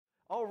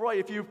All right,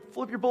 if you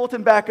flip your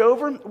bulletin back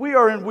over, we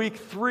are in week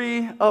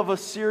 3 of a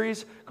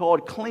series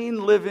called Clean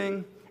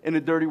Living in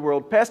a Dirty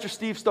World. Pastor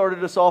Steve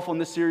started us off on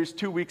this series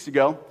 2 weeks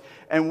ago,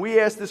 and we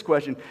asked this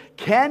question: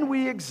 can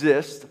we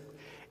exist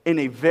in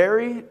a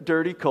very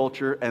dirty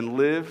culture and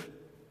live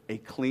a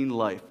clean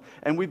life?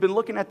 And we've been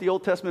looking at the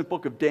Old Testament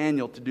book of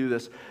Daniel to do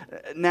this.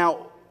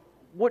 Now,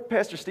 what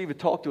Pastor Steve had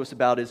talked to us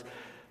about is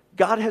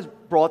God has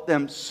brought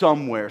them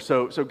somewhere.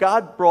 So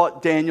God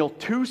brought Daniel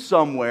to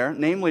somewhere,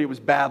 namely it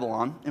was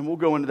Babylon, and we'll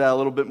go into that a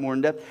little bit more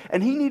in depth.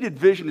 And he needed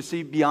vision to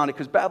see beyond it,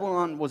 because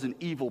Babylon was an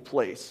evil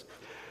place.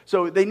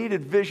 So they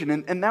needed vision,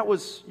 and that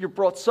was, you're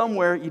brought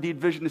somewhere, you need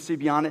vision to see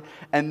beyond it.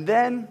 And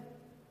then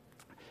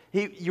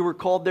you were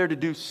called there to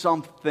do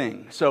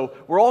something. So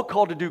we're all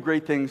called to do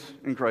great things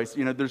in Christ.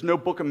 You know, there's no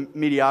book of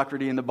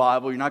mediocrity in the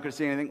Bible. You're not going to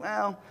see anything,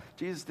 well,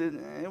 Jesus did,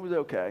 it was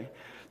okay.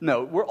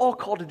 No, we're all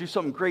called to do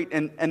something great,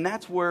 and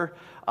that's where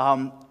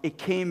it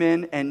came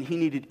in, and he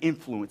needed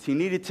influence. He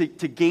needed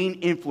to gain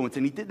influence,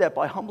 and he did that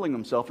by humbling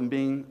himself and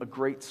being a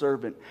great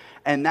servant.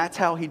 And that's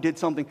how he did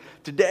something.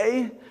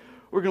 Today,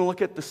 we're going to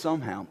look at the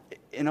somehow.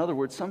 In other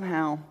words,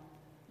 somehow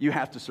you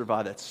have to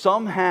survive that.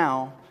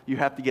 Somehow you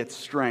have to get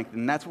strength,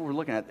 and that's what we're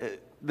looking at.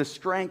 The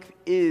strength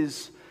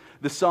is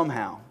the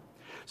somehow.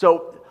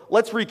 So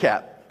let's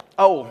recap.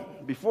 Oh,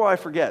 before I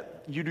forget,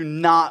 you do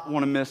not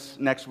want to miss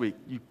next week.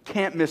 You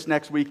can't miss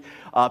next week.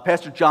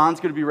 Pastor John's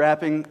going to be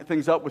wrapping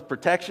things up with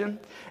protection,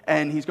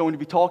 and he's going to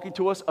be talking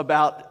to us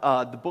about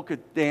the book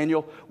of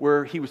Daniel,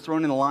 where he was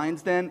thrown in the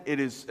lion's den. It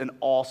is an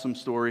awesome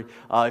story.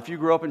 If you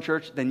grew up in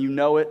church, then you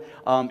know it.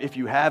 If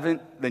you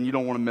haven't, then you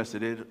don't want to miss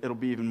it. It'll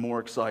be even more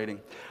exciting.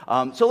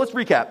 So let's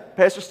recap.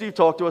 Pastor Steve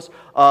talked to us.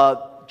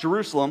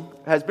 Jerusalem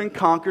has been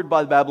conquered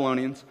by the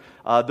Babylonians.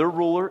 Their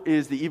ruler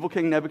is the evil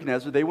king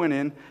Nebuchadnezzar. They went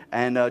in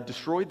and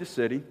destroyed the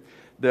city.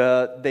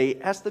 They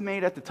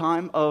estimate at the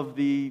time of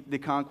the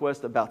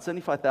conquest about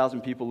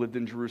 75,000 people lived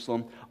in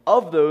Jerusalem.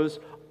 Of those,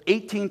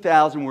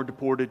 18,000 were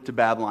deported to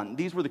Babylon.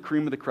 These were the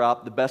cream of the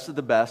crop, the best of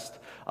the best.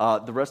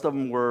 The rest of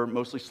them were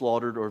mostly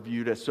slaughtered or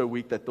viewed as so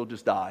weak that they'll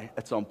just die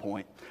at some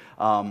point.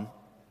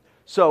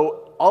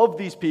 So of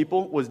these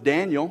people was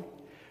Daniel,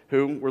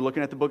 who we're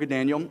looking at the book of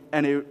Daniel,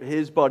 and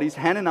his buddies,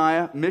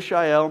 Hananiah,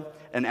 Mishael,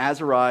 and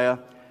Azariah.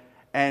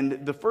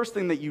 And the first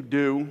thing that you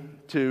do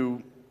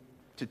to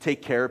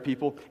take care of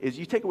people is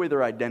you take away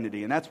their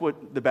identity. And that's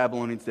what the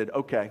Babylonians did.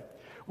 Okay,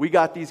 we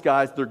got these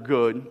guys, they're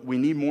good. We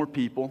need more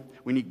people.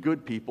 We need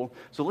good people.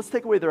 So let's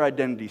take away their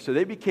identity. So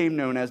they became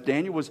known as,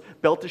 Daniel was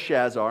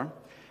Belteshazzar,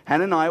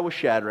 Hananiah was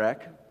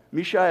Shadrach,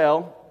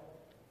 Mishael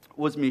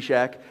was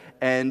Meshach,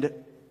 and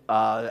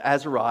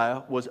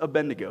Azariah was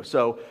Abednego.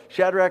 So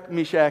Shadrach,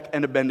 Meshach,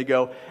 and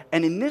Abednego.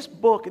 And in this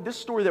book, this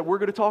story that we're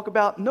going to talk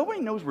about,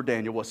 nobody knows where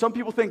Daniel was. Some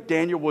people think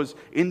Daniel was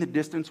in the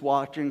distance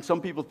watching. Some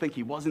people think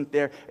he wasn't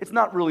there. It's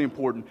not really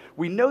important.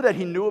 We know that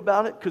he knew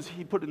about it because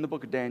he put it in the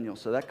book of Daniel.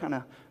 So that kind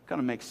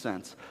of makes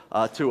sense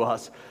to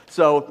us.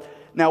 So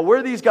now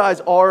where these guys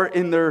are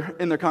in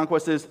their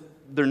conquest is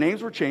their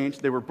names were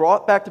changed. They were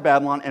brought back to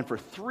Babylon, and for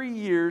 3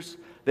 years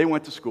they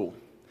went to school.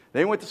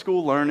 They went to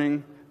school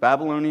learning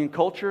Babylonian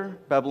culture,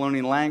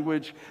 Babylonian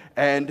language,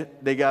 and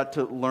they got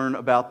to learn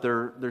about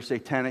their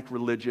satanic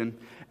religion,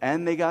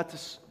 and they got to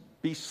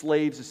be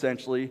slaves,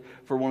 essentially,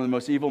 for one of the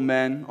most evil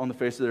men on the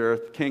face of the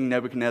earth, King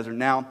Nebuchadnezzar.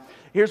 Now,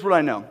 here's what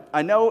I know.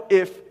 I know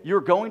if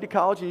you're going to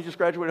college and you just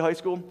graduated high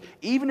school,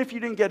 even if you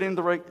didn't get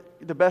into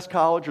the best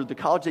college or the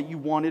college that you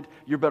wanted,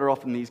 you're better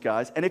off than these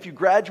guys. And if you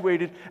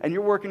graduated and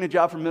you're working a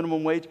job for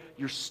minimum wage,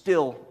 you're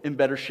still in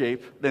better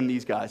shape than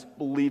these guys,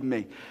 believe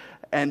me.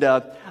 And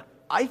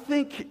I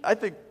think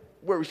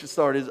where we should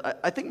start is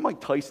I think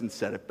Mike Tyson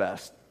said it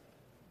best.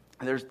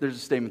 There's a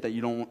statement that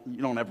you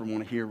don't ever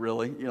want to hear,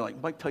 really. You're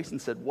like, Mike Tyson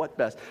said what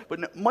best? But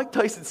no, Mike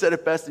Tyson said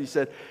it best, and he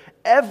said,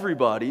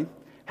 everybody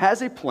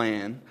has a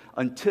plan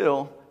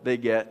until they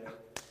get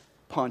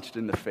punched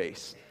in the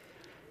face.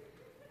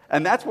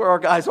 And that's where our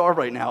guys are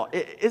right now.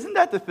 Isn't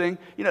that the thing?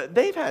 You know,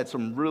 they've had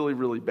some really,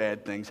 really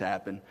bad things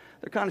happen.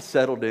 They're kind of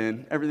settled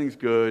in. Everything's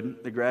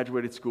good. They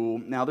graduated school.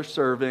 Now they're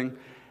serving.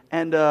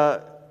 And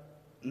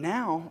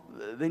now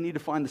they need to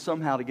find the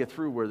somehow to get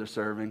through where they're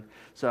serving.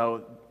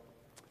 So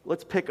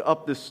let's pick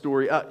up this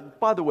story.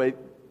 By the way,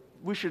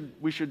 we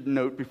should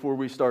note before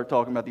we start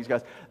talking about these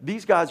guys.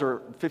 These guys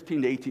are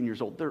 15 to 18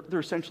 years old. They're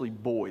essentially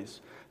boys.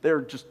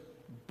 They're just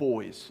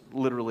boys,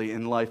 literally,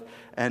 in life.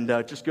 And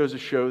just goes to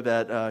show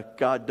that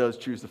God does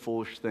choose the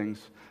foolish things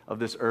of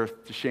this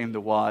earth to shame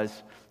the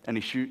wise, and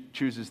he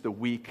chooses the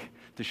weak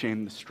to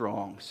shame the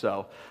strong.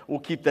 So we'll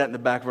keep that in the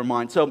back of our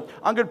mind. So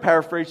I'm going to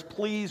paraphrase.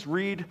 Please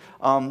read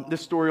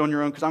this story on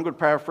your own, because I'm going to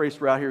paraphrase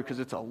throughout here because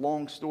it's a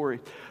long story.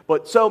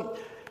 But so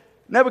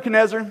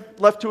Nebuchadnezzar,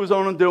 left to his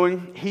own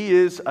undoing, he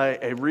is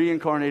a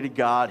reincarnated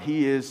God.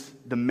 He is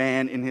the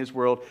man in his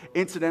world.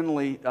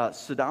 Incidentally,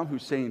 Saddam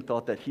Hussein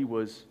thought that he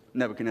was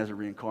Nebuchadnezzar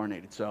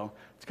reincarnated. So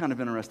it's kind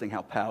of interesting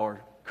how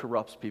power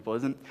corrupts people,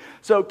 isn't it?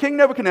 So King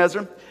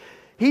Nebuchadnezzar,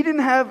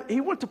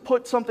 he went to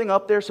put something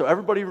up there so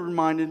everybody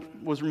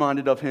was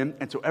reminded of him,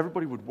 and so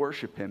everybody would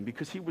worship him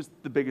because he was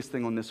the biggest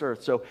thing on this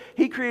earth. So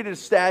he created a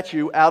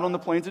statue out on the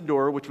plains of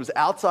Dura, which was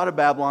outside of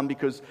Babylon,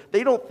 because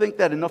they don't think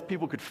that enough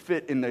people could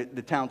fit in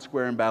the town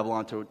square in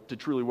Babylon to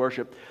truly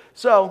worship.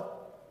 So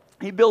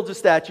he builds a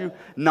statue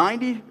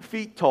 90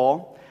 feet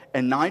tall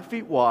and 9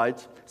 feet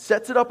wide,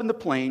 sets it up in the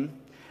plain,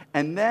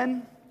 and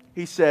then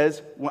he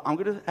says, well, I'm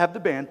going to have the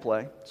band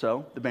play.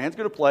 So the band's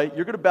going to play.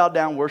 You're going to bow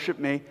down, worship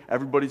me.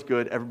 Everybody's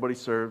good. Everybody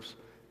serves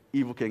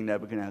evil King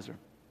Nebuchadnezzar.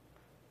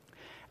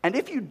 And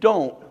if you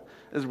don't,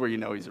 this is where you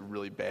know he's a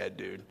really bad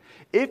dude.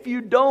 If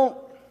you don't,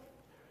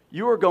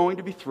 you are going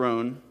to be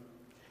thrown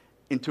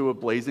into a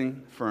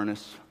blazing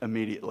furnace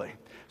immediately.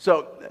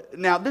 So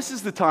now this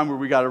is the time where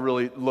we got to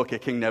really look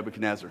at King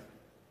Nebuchadnezzar.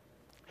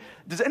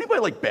 Does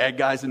anybody like bad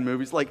guys in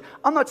movies? Like,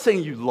 I'm not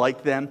saying you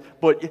like them,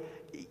 but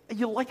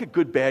you like a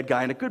good bad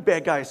guy, and a good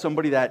bad guy is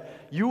somebody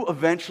that you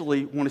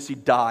eventually want to see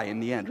die in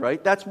the end,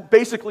 right? That's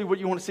basically what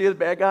you want to see as a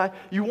bad guy.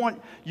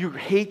 Your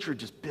hatred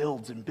just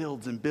builds and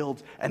builds and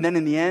builds, and then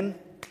in the end,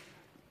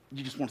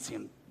 you just want to see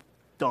him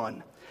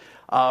done.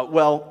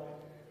 Well,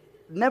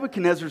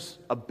 Nebuchadnezzar's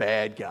a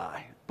bad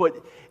guy,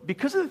 but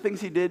because of the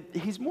things he did,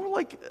 he's more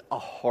like a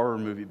horror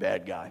movie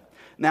bad guy.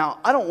 Now,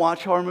 I don't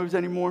watch horror movies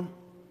anymore,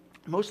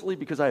 mostly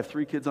because I have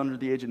 3 kids under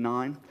the age of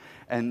 9.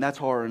 And that's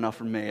horror enough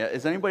for me.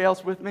 Is anybody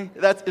else with me?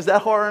 Is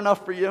that horror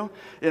enough for you?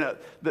 You know,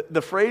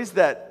 the phrase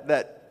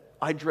that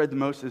I dread the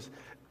most is,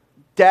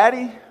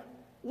 "Daddy,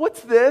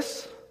 what's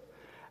this?"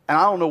 And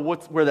I don't know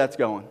where that's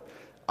going.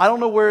 I don't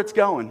know where it's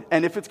going.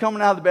 And if it's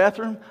coming out of the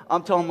bathroom,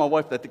 I'm telling my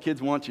wife that the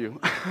kids want you.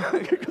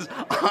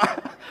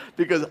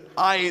 because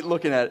I ain't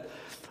looking at it.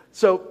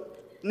 So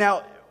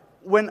now,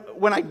 when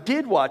I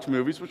did watch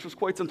movies, which was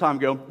quite some time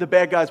ago, the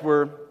bad guys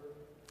were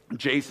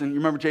Jason. You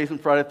remember Jason,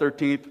 Friday the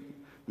 13th?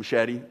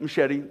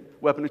 Machete,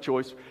 weapon of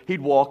choice.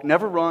 He'd walk,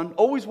 never run,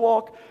 always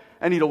walk,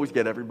 and he'd always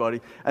get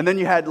everybody. And then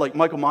you had like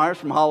Michael Myers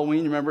from Halloween.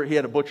 You remember he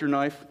had a butcher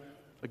knife.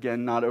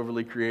 Again, not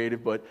overly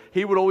creative, but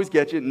he would always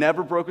get you.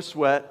 Never broke a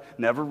sweat,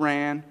 never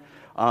ran.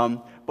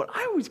 But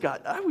I always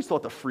thought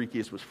the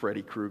freakiest was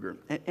Freddy Krueger.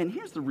 And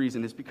here's the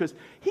reason, is because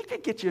he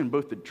could get you in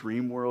both the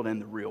dream world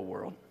and the real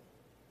world.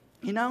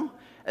 You know?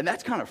 And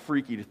that's kind of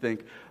freaky to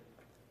think.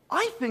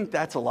 I think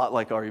that's a lot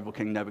like our evil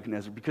King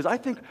Nebuchadnezzar, because I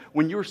think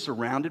when you're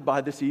surrounded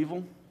by this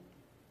evil,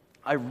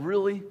 I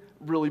really,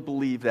 really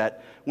believe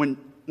that when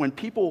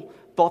people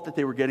thought that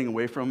they were getting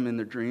away from him in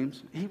their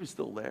dreams, he was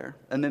still there.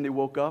 And then they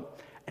woke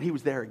up, and he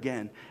was there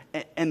again.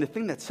 And the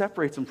thing that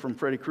separates him from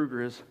Freddy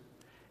Krueger is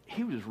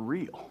he was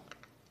real.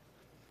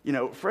 You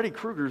know, Freddy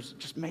Krueger's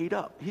just made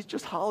up. He's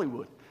just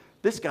Hollywood.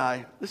 This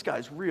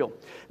guy's real.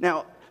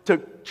 Now, to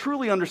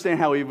truly understand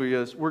how evil he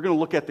is, we're going to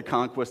look at the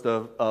conquest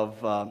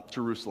of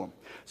Jerusalem.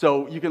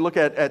 So you can look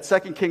at 2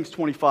 Kings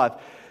 25.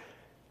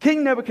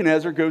 King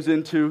Nebuchadnezzar goes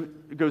into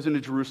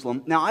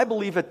Jerusalem. Now, I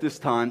believe at this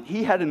time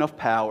he had enough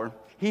power.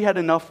 He had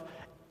enough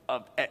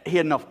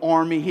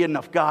army. He had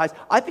enough guys.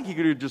 I think he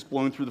could have just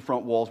blown through the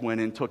front walls,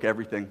 went in, took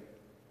everything.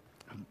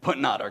 But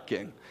not our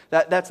king.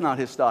 That's not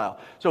his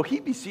style. So he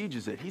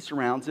besieges it. He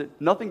surrounds it.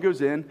 Nothing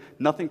goes in.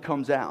 Nothing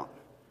comes out.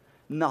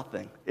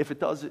 Nothing. If it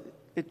does,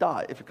 it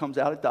dies. If it comes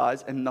out, it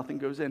dies, and nothing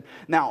goes in.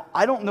 Now,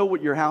 I don't know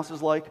what your house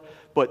is like,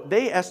 but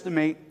they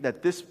estimate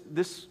that this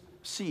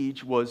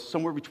siege was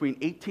somewhere between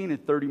 18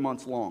 and 30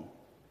 months long.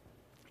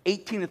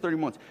 18 to 30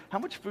 months. How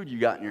much food you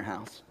got in your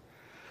house?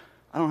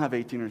 I don't have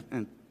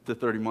 18 to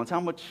 30 months. How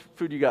much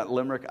food you got in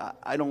Limerick?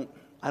 I don't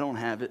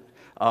have it.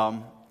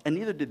 And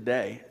neither did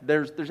they.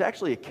 There's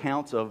actually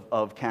accounts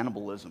of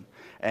cannibalism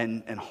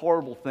and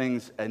horrible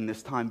things in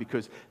this time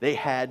because they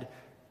had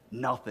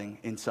nothing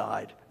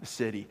inside the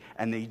city,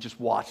 and they just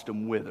watched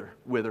them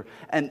wither.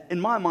 And in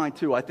my mind,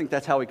 too, I think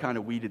that's how he kind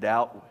of weeded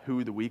out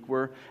who the weak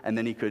were, and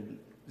then he could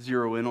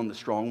zero in on the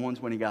strong ones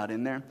when he got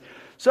in there.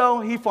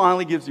 So he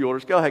finally gives the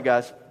orders, go ahead,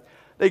 guys.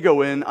 They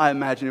go in. I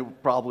imagine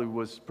it probably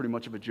was pretty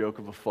much of a joke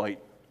of a fight.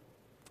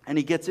 And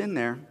he gets in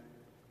there,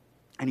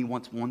 and he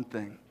wants one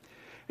thing.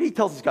 He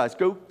tells his guys,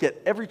 go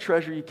get every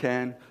treasure you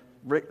can,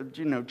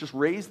 just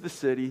raise the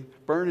city,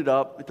 burn it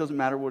up. It doesn't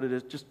matter what it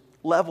is. Just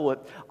level it.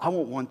 I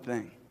want one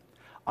thing.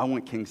 I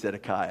want King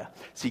Zedekiah.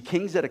 See,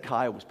 King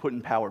Zedekiah was put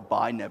in power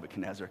by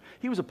Nebuchadnezzar.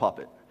 He was a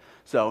puppet.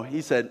 So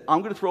he said,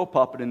 I'm going to throw a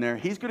puppet in there.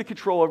 He's going to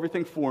control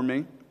everything for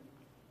me,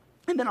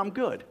 and then I'm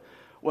good.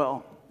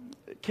 Well,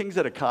 King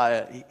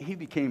Zedekiah, he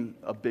became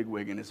a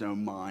bigwig in his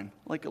own mind,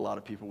 like a lot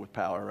of people with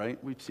power,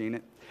 right? We've seen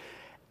it.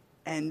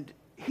 And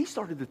he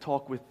started to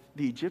talk with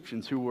the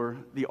Egyptians, who were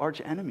the arch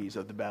enemies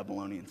of the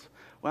Babylonians.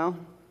 Well,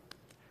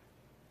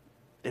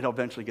 it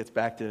eventually gets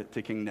back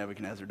to King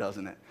Nebuchadnezzar,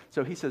 doesn't it?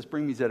 So he says,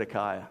 bring me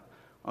Zedekiah.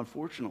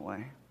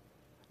 Unfortunately,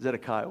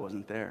 Zedekiah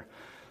wasn't there.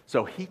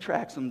 So he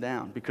tracks him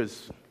down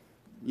because,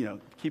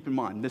 keep in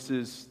mind, this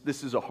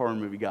is a horror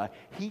movie guy.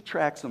 He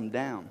tracks him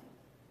down,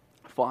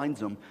 finds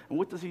them, and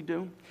what does he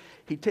do?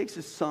 He takes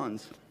his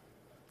sons,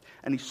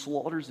 and he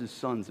slaughters his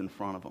sons in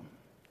front of them,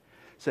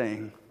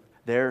 saying,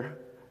 they're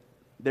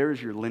There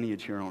is your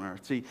lineage here on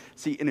earth.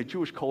 See, in a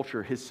Jewish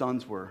culture, his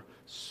sons were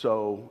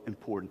so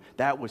important.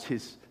 That was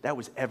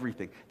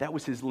everything. That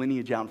was his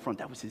lineage out in front.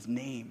 That was his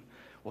name.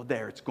 Well,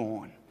 there, it's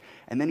gone.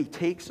 And then he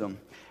takes them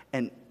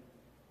and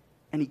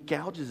he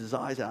gouges his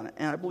eyes out.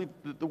 And I believe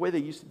the way they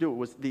used to do it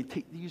was they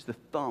use the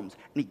thumbs,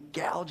 and he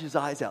gouges his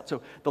eyes out.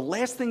 So the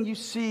last thing you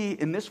see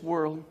in this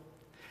world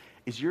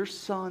is your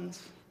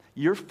sons,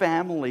 your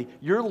family,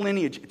 your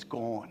lineage. It's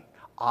gone.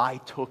 I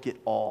took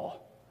it all.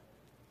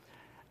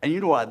 And you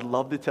know what I'd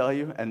love to tell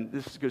you, and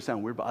this is going to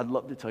sound weird, but I'd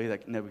love to tell you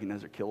that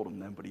Nebuchadnezzar killed them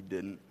then, but he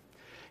didn't.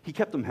 He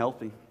kept them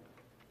healthy.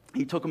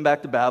 He took them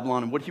back to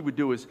Babylon, and what he would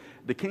do is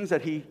the kings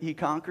that he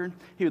conquered,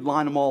 he would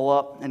line them all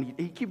up, and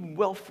he'd keep them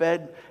well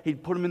fed.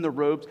 He'd put them in their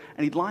robes,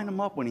 and he'd line them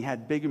up when he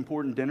had big,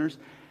 important dinners,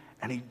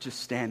 and he'd just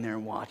stand there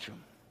and watch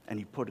them. And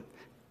he'd put it,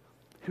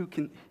 who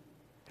can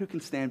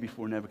stand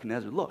before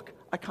Nebuchadnezzar? Look,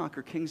 I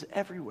conquer kings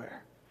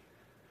everywhere.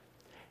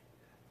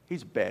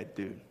 He's a bad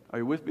dude. Are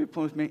you with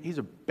me? He's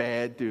a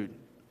bad dude.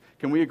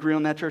 Can we agree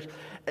on that, church?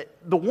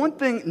 The one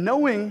thing,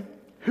 knowing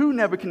who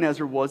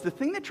Nebuchadnezzar was, the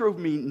thing that drove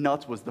me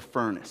nuts was the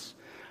furnace.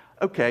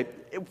 Okay,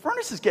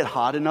 furnaces get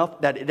hot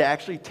enough that it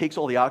actually takes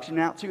all the oxygen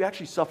out, so you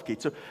actually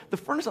suffocate. So the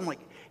furnace, I'm like,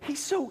 he's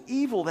so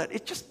evil that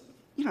it just,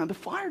 the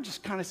fire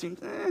just kind of seems,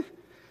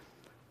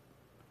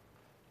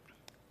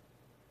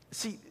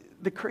 See,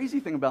 the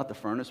crazy thing about the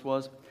furnace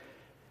was,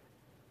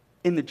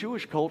 in the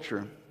Jewish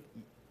culture,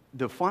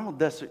 the final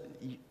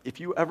if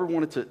you ever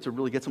wanted to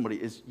really get somebody,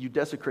 is you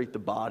desecrate the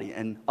body.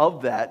 And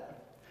of that,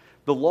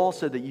 the law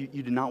said that you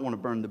did not want to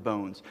burn the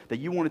bones, that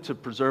you wanted to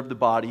preserve the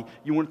body,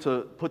 you wanted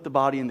to put the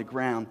body in the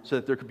ground so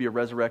that there could be a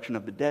resurrection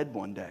of the dead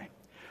one day.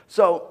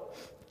 So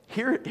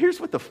here's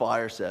what the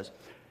fire says.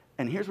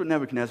 And here's what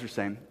Nebuchadnezzar's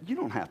saying. You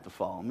don't have to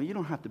follow me. You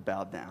don't have to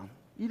bow down.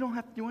 You don't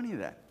have to do any of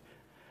that.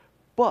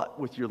 But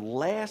with your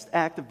last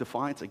act of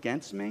defiance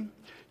against me,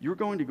 you're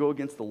going to go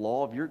against the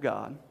law of your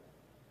God,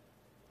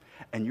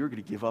 and you're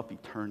going to give up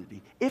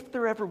eternity. If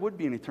there ever would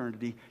be an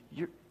eternity,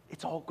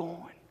 it's all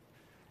gone.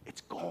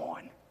 It's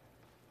gone.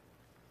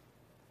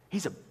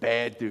 He's a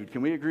bad dude.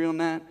 Can we agree on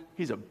that?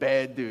 He's a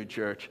bad dude,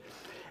 church.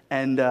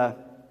 And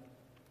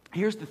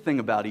here's the thing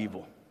about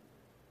evil.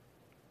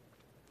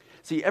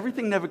 See,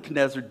 everything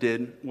Nebuchadnezzar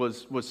did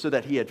was so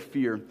that he had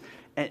fear.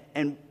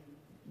 And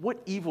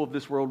what evil of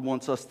this world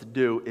wants us to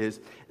do is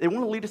they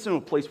want to lead us into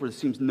a place where there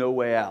seems no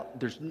way out.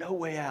 There's no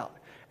way out.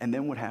 And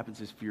then what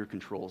happens is fear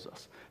controls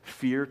us.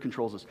 Fear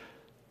controls us.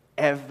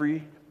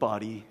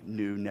 Everybody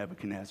knew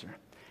Nebuchadnezzar.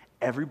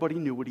 Everybody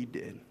knew what he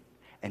did.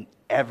 And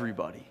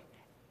everybody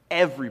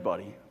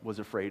was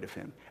afraid of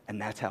him. And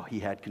that's how he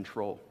had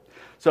control.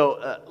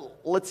 So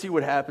let's see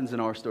what happens in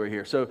our story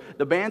here. So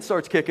the band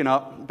starts kicking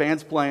up.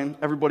 Band's playing.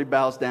 Everybody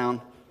bows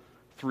down.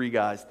 3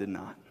 guys did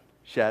not.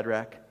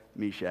 Shadrach,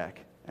 Meshach,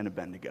 and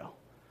Abednego.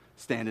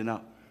 Standing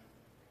up.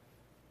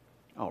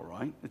 All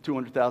right, the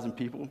 200,000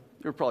 people,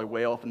 they're probably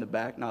way off in the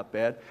back, not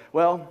bad.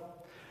 Well,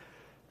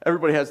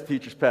 everybody has a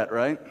teacher's pet,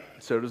 right?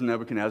 So does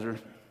Nebuchadnezzar.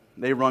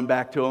 They run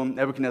back to him.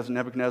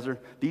 Nebuchadnezzar.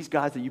 These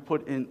guys that you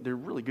put in, they're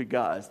really good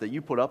guys that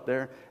you put up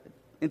there.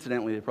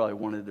 Incidentally, they probably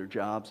wanted their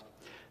jobs.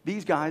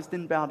 These guys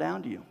didn't bow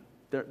down to you.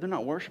 They're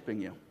not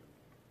worshiping you.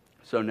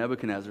 So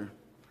Nebuchadnezzar,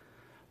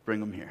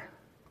 bring them here.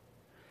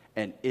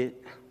 And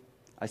it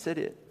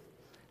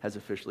has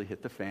officially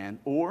hit the fan.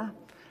 Or,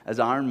 as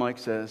Iron Mike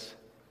says,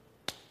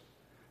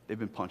 they've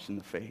been punched in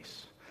the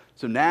face.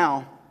 So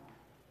now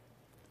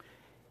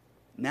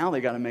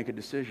they got to make a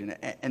decision.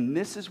 And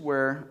this is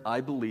where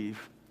I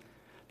believe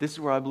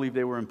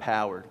they were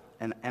empowered.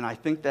 And I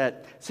think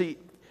that, see,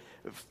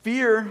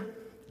 fear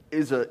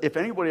is if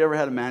anybody ever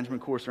had a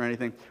management course or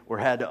anything, or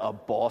had a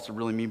boss, a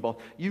really mean boss,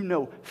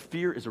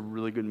 fear is a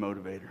really good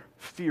motivator.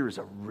 Fear is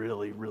a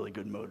really, really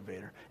good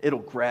motivator. It'll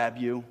grab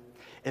you.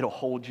 It'll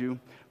hold you.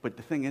 But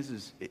the thing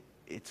is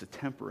it's a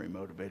temporary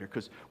motivator,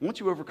 because once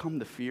you overcome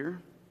the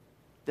fear,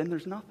 then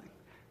there's nothing.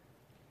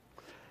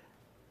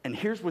 And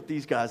here's what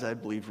these guys, I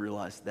believe,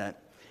 realized,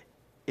 that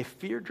if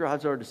fear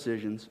drives our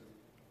decisions,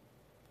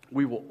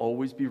 we will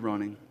always be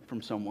running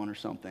from someone or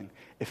something.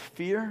 If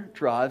fear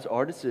drives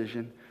our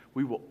decision,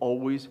 we will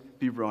always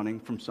be running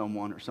from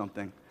someone or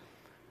something.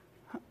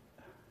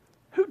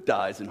 Who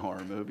dies in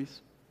horror movies?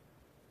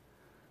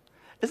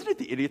 Isn't it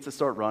the idiots that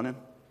start running?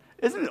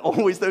 Isn't it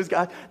always those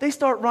guys? They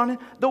start running,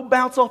 they'll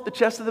bounce off the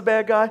chest of the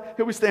bad guy,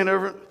 he'll be standing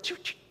over,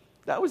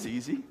 that was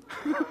easy.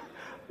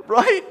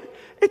 Right?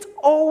 It's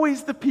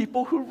always the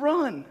people who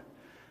run.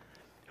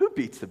 Who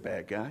beats the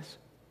bad guys?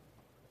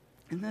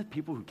 Isn't that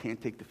people who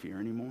can't take the fear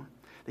anymore?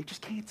 They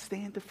just can't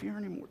stand the fear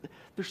anymore.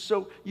 They're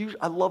so,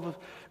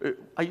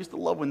 I used to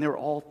love when they were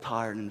all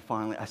tired, and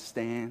finally I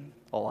stand,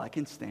 all I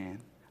can stand,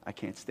 I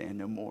can't stand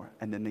no more.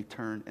 And then they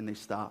turn and they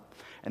stop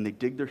and they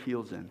dig their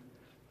heels in.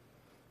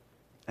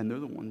 And they're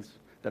the ones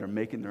that are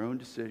making their own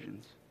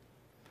decisions.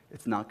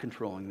 It's not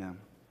controlling them.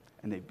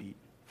 And they beat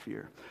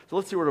fear. So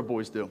let's see what our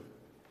boys do.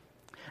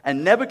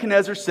 And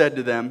Nebuchadnezzar said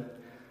to them,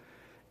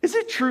 "Is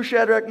it true,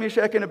 Shadrach,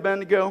 Meshach, and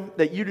Abednego,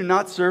 that you do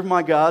not serve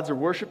my gods or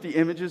worship the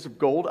images of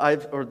gold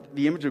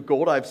the image of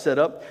gold I've set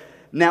up?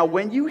 Now,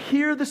 when you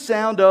hear the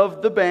sound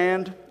of the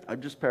band,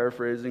 I'm just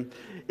paraphrasing,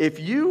 if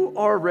you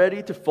are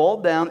ready to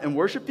fall down and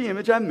worship the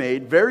image I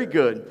made, very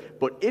good.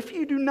 But if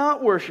you do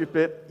not worship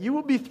it, you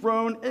will be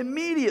thrown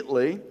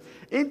immediately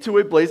into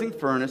a blazing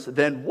furnace.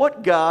 Then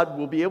what God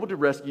will be able to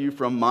rescue you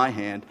from my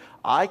hand?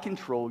 I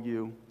control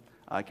you,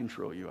 I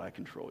control you, I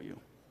control you.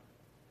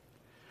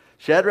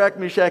 Shadrach,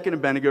 Meshach, and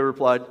Abednego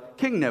replied,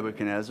 King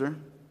Nebuchadnezzar,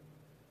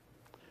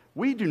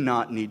 we do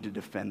not need to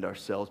defend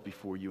ourselves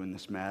before you in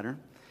this matter.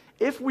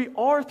 If we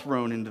are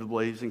thrown into the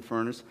blazing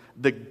furnace,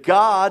 the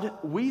God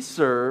we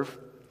serve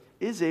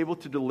is able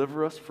to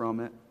deliver us from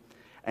it,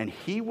 and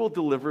he will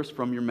deliver us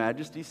from your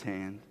majesty's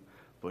hand.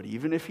 But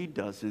even if he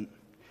doesn't,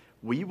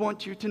 we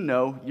want you to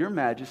know, your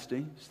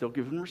majesty, still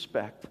give him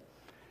respect,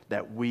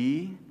 that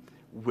we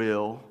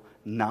will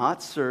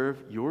not serve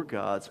your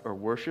gods or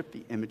worship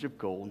the image of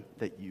gold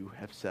that you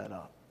have set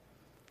up.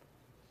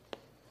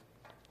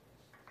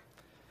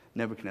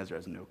 Nebuchadnezzar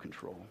has no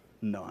control,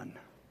 none.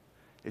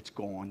 It's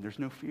gone. There's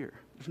no fear.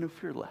 There's no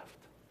fear left.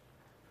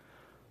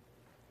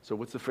 So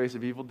what's the face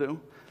of evil do?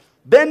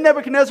 Then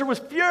Nebuchadnezzar was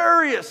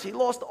furious. He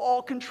lost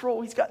all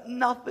control. He's got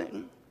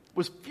nothing.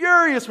 Was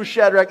furious with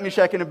Shadrach,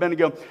 Meshach, and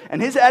Abednego,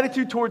 and his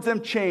attitude towards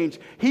them changed.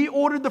 He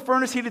ordered the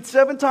furnace heated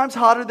 7 times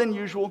hotter than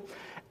usual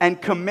and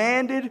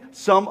commanded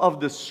some of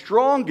the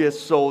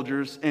strongest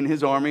soldiers in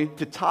his army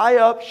to tie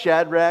up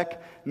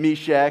Shadrach,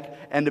 Meshach,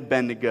 and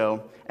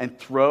Abednego and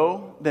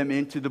throw them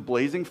into the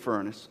blazing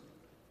furnace.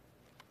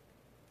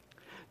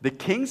 The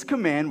king's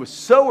command was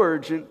so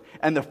urgent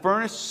and the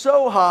furnace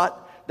so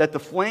hot that the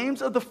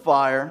flames of the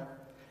fire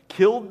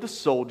killed the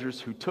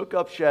soldiers who took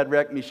up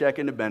Shadrach, Meshach,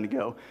 and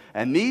Abednego.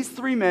 And these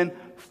 3 men,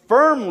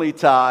 firmly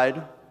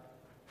tied,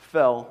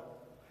 fell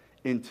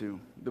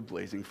into the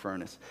blazing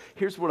furnace.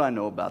 Here's what I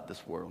know about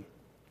this world.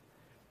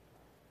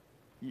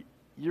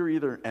 You're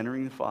either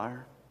entering the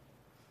fire,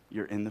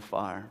 you're in the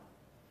fire,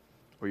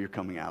 or you're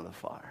coming out of the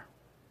fire.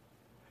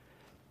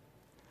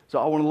 So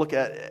I want to look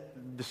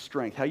at the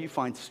strength, how you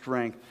find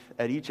strength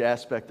at each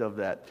aspect of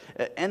that.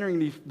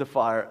 Entering the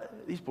fire,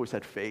 these boys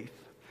had faith.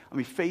 I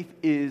mean, faith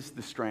is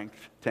the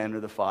strength to enter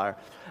the fire.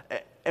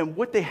 And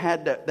what they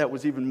had that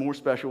was even more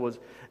special was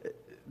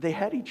they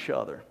had each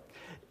other.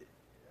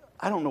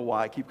 I don't know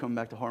why I keep coming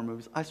back to horror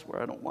movies. I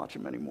swear I don't watch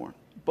them anymore.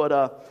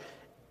 But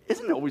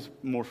isn't it always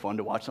more fun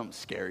to watch something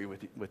scary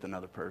with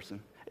another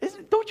person?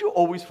 Don't you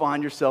always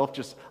find yourself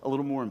just a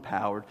little more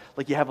empowered?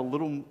 Like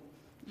you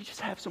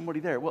just have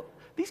somebody there. Well,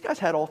 these guys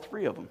had all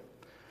 3 of them.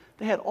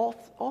 They had all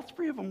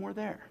 3 of them were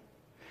there.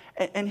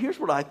 And here's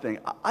what I think.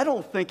 I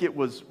don't think it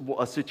was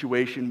a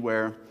situation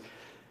where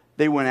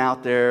they went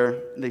out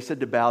there, they said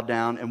to bow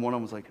down, and one of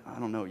them was like, I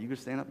don't know, you going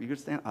to stand up? You going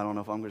to stand up? I don't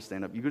know if I'm going to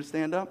stand up. You going to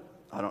stand up?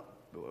 How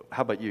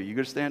about you? You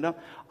going to stand up?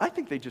 I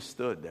think they just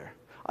stood there.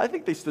 I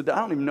think they stood there. I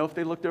don't even know if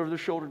they looked over their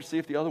shoulder to see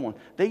if the other one.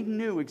 They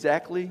knew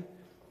exactly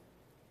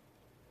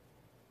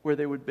where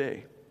they would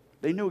be.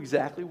 They knew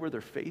exactly where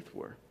their faith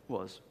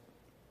was.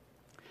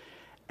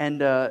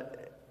 And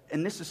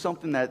this is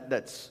something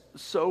that's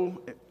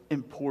so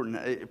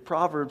important.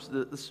 Proverbs,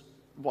 the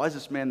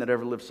wisest man that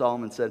ever lived,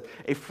 Solomon, said,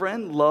 a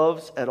friend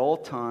loves at all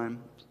times,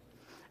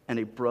 and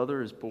a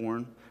brother is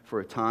born for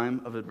a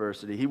time of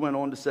adversity. He went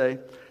on to say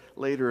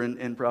later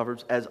in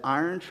Proverbs, as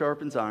iron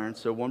sharpens iron,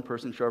 so one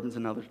person sharpens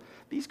another.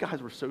 These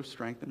guys were so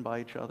strengthened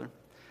by each other.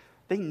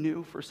 They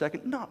knew for a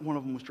second, not one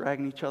of them was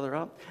dragging each other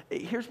up.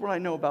 Here's what I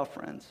know about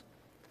friends.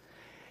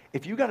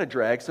 If you got to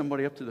drag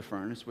somebody up to the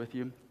furnace with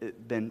you,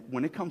 then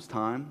when it comes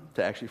time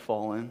to actually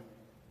fall in,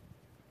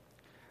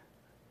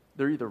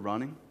 they're either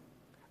running,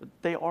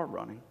 they are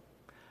running.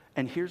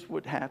 And here's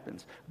what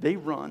happens. They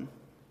run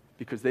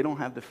because they don't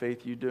have the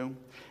faith you do,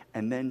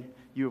 and then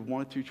you have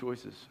one of 2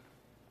 choices.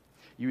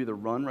 You either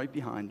run right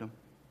behind them,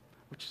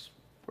 which is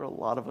where a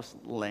lot of us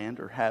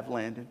land or have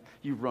landed.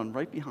 You run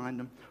right behind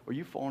them, or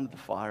you fall into the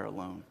fire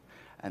alone.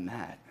 And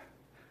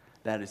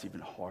that is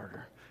even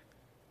harder.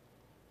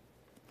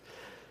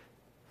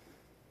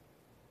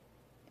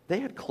 They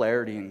had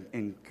clarity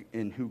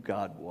in who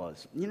God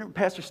was. You know,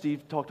 Pastor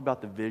Steve talked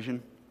about the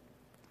vision.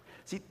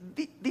 See,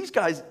 these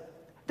guys,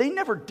 they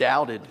never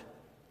doubted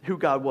who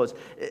God was.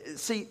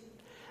 See,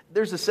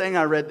 there's a saying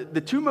I read,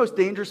 the 2 most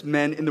dangerous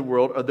men in the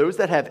world are those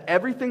that have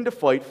everything to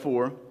fight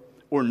for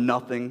or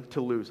nothing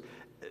to lose.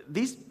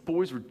 These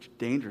boys were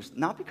dangerous,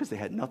 not because they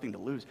had nothing to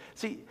lose.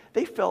 See,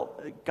 they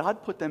felt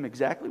God put them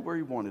exactly where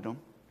he wanted them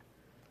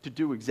to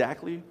do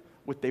exactly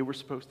what they were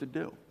supposed to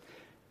do.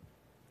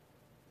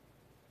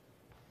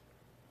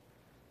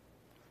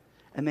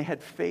 And they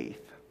had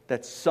faith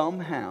that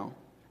somehow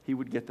he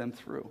would get them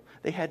through.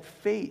 They had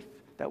faith.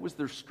 That was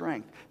their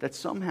strength, that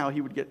somehow he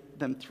would get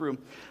them through.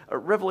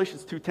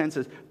 Revelations 2:10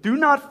 says, do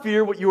not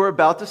fear what you are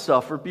about to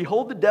suffer.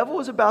 Behold, the devil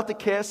is about to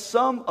cast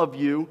some of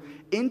you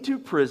into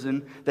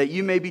prison that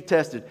you may be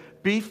tested.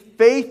 Be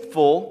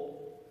faithful,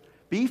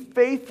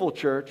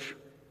 church,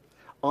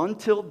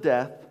 until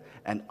death,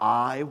 and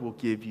I will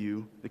give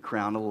you the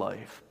crown of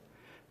life.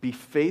 Be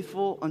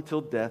faithful until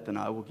death, and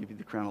I will give you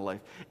the crown of life.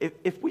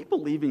 If we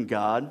believe in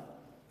God,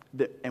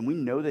 and we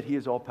know that he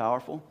is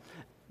all-powerful,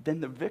 then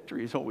the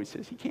victory is always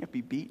his. He can't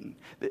be beaten.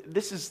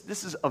 This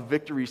is a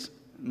victory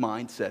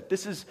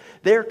mindset.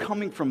 They're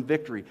coming from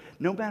victory.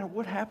 No matter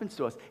what happens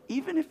to us,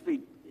 even if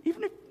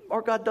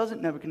our God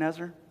doesn't,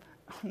 Nebuchadnezzar,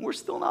 we're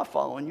still not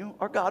following you.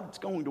 Our God is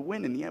going to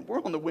win in the end.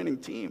 We're on the winning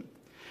team.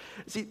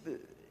 See,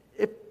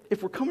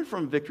 if we're coming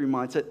from a victory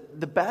mindset,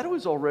 the battle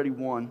is already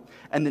won,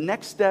 and the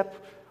next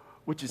step,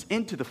 which is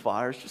into the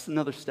fire, is just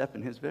another step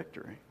in his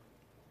victory.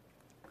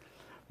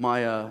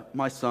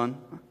 My son,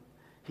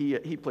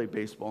 he played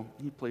baseball.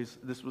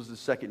 This was his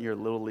second year at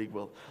Little League.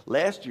 Well,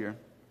 last year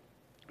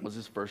was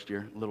his first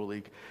year at Little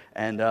League,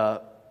 and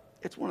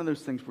it's one of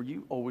those things where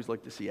you always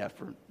like to see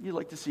effort. You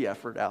like to see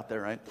effort out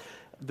there, right?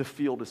 The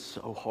field is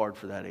so hard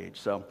for that age.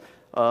 So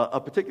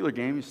a particular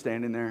game, he's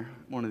standing there,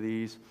 one of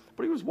these,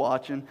 but he was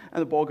watching,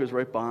 and the ball goes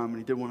right by him, and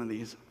he did one of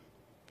these.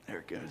 There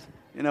it goes.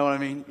 You know what I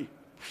mean?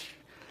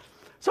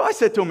 So I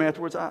said to him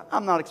afterwards,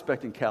 I'm not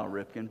expecting Cal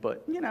Ripken,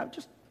 but,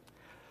 just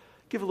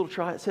give a little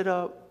try. I said,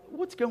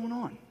 what's going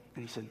on?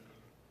 And he said,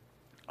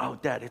 oh,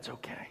 Dad, it's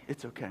okay.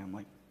 It's okay. I'm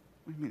like,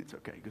 what do you mean it's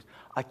okay? He goes,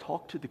 I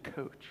talked to the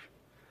coach,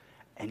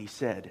 and he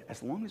said,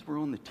 as long as we're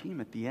on the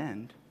team at the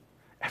end,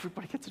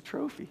 everybody gets a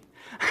trophy.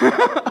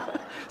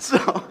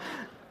 So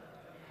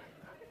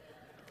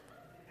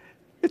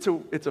it's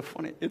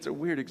a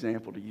weird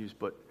example to use,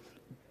 but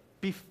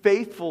be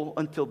faithful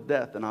until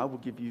death, and I will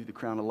give you the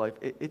crown of life.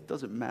 It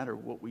doesn't matter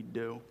what we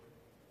do.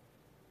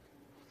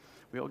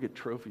 We all get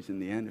trophies in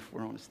the end if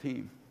we're on his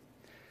team.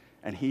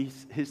 And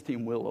his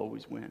team will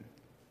always win.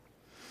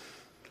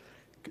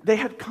 They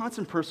had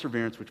constant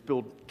perseverance, which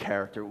build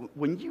character.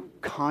 When you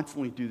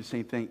constantly do the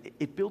same thing,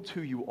 it builds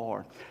who you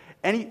are.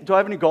 Do I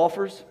have any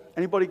golfers?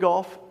 Anybody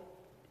golf?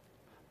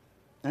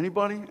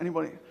 Anybody?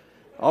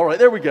 All right,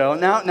 there we go.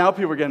 Now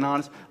people are getting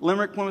honest.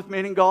 Limerick, Plymouth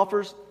Meeting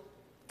golfers.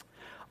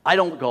 I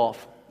don't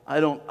golf. I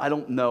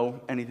don't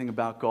know anything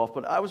about golf,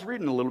 but I was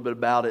reading a little bit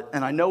about it,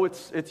 and I know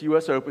it's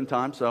U.S. Open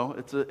time, so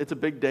it's a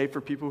big day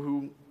for people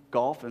who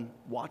golf and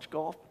watch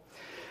golf.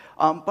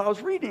 But I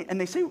was reading, and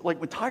they say, like,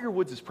 when Tiger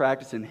Woods is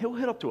practicing, he'll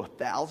hit up to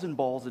 1,000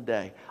 balls a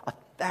day.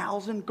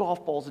 1,000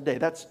 golf balls a day.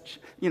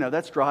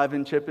 That's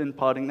driving, chipping,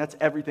 putting. That's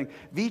everything.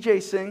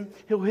 Vijay Singh,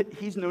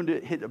 he's known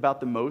to hit about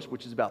the most,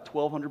 which is about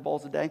 1,200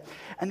 balls a day.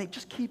 And they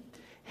just keep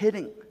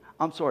hitting.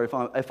 I'm sorry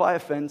if I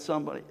offend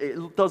somebody.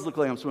 It does look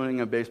like I'm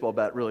swinging a baseball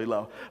bat really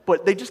low.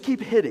 But they just keep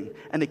hitting,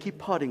 and they keep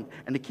putting,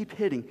 and they keep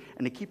hitting,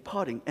 and they keep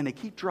putting, and they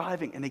keep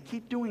driving, and they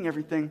keep doing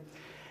everything.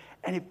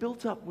 And it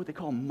builds up what they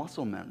call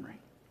muscle memory.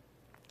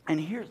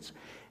 And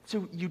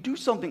so you do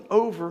something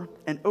over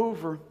and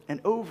over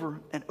and over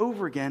and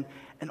over again,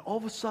 and all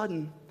of a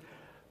sudden,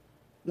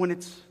 when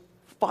it's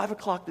 5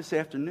 o'clock this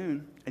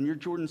afternoon, and you're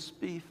Jordan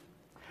Spieth,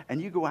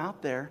 and you go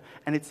out there,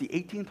 and it's the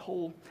 18th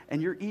hole,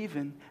 and you're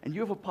even, and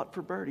you have a putt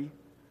for birdie,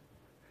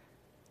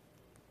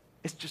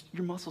 it's just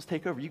your muscles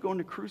take over. You go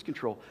into cruise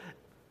control.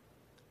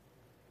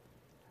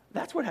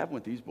 That's what happened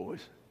with these boys.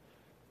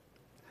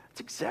 That's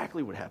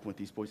exactly what happened with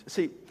these boys.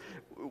 See,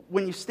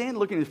 when you stand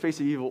looking in the face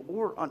of evil,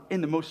 or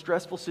in the most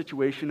stressful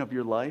situation of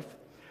your life,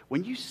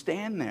 when you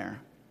stand there,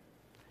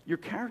 your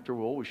character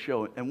will always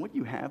show it, and what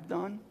you have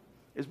done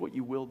is what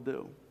you will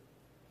do.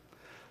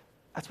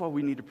 That's why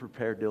we need to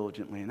prepare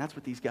diligently, and that's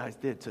what these guys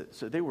did.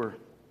 So they were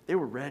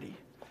ready.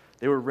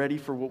 They were ready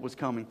for what was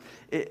coming.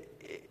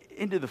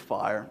 Into the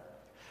fire.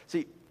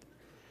 See,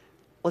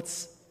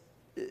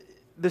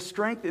 the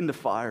strength in the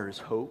fire is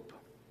hope.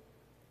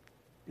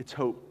 It's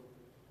hope.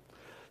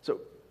 So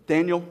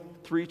Daniel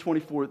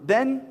 3:24.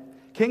 Then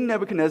King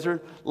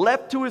Nebuchadnezzar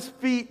leapt to his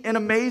feet in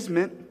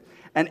amazement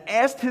and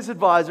asked his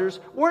advisors,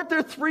 weren't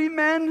there 3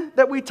 men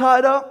that we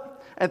tied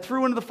up and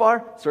threw into the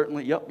fire?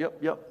 Certainly, yep.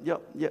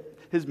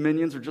 His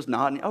minions are just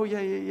nodding. Oh,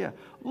 yeah.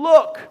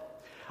 Look,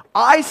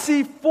 I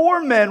see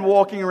 4 men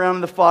walking around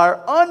in the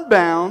fire,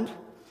 unbound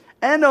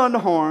and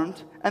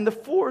unharmed, and the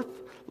 4th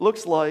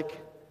looks like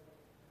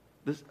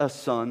a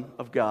son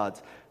of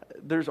God's.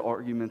 There's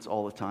arguments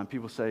all the time.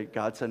 People say,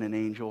 God sent an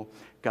angel,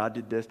 God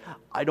did this.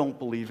 I don't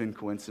believe in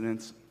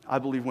coincidence. I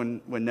believe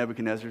when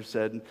Nebuchadnezzar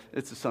said,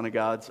 it's the son of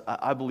God's,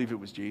 I believe it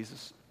was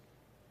Jesus.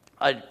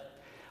 I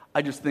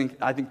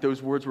think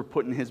those words were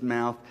put in his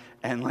mouth,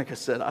 and like I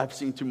said, I've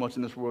seen too much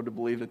in this world to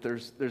believe that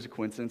there's a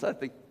coincidence. I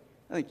think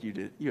you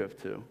did. You have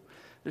too.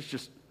 There's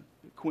just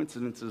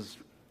coincidences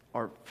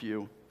are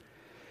few.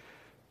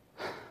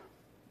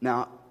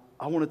 Now,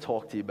 I want to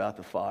talk to you about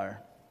the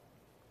fire.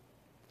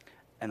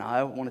 And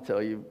I want to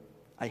tell you,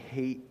 I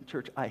hate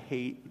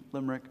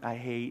Limerick, I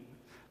hate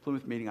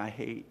Plymouth Meeting, I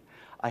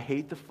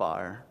hate the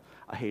fire,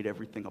 I hate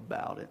everything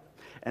about it.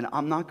 And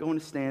I'm not going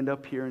to stand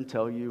up here and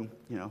tell you,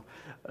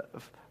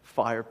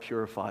 fire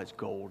purifies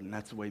gold, and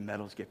that's the way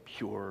metals get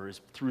pure,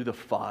 is through the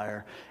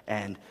fire,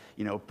 and,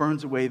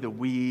 burns away the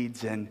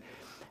weeds, and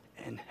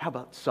how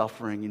about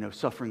suffering?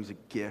 Suffering's a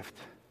gift.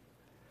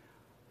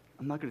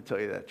 I'm not going to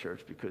tell you that,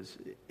 church, because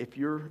if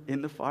you're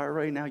in the fire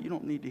right now, you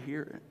don't need to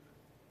hear it.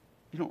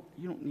 You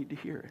don't need to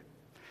hear it.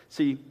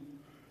 See,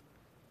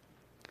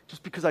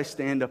 just because I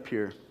stand up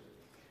here,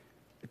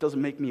 it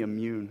doesn't make me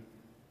immune.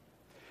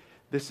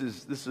 This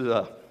is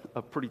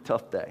a pretty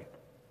tough day.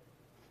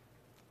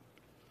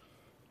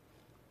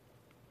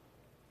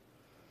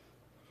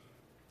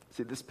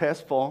 See, this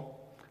past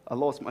fall, I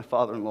lost my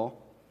father-in-law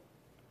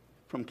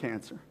from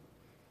cancer.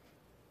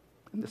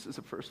 And this is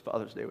the first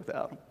Father's Day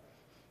without him.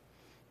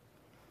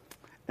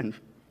 And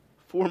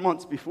 4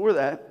 months before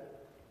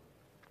that,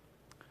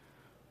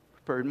 we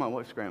buried my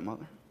wife's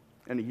grandmother.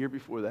 And a year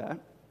before that,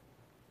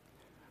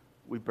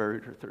 we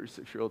buried her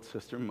 36-year-old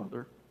sister,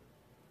 mother,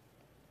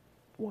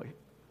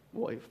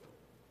 wife.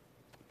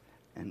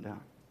 And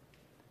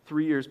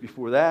 3 years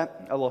before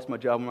that, I lost my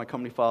job when my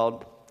company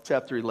filed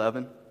Chapter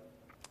 11.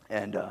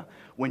 And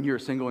when you're a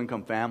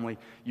single-income family,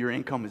 your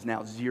income is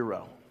now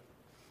zero.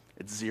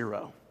 It's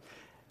zero.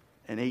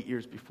 And 8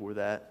 years before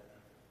that,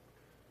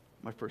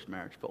 my first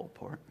marriage fell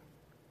apart.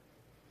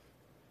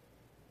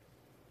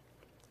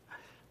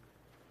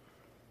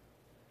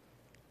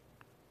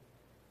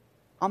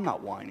 I'm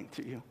not whining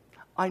to you.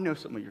 I know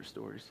some of your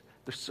stories.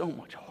 They're so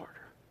much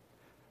harder.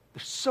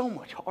 They're so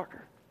much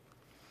harder.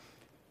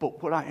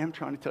 But what I am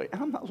trying to tell you,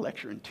 and I'm not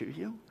lecturing to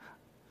you,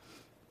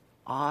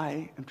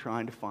 I am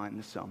trying to find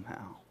the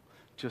somehow,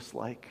 just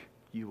like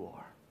you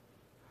are.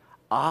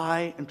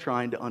 I am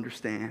trying to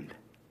understand.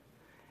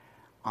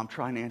 I'm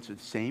trying to answer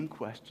the same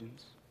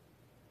questions,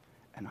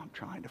 and I'm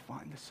trying to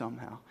find the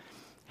somehow.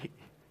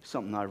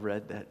 Something I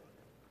read that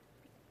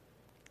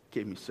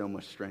gave me so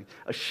much strength.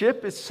 A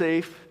ship is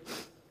safe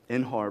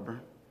in harbor,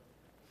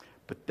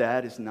 but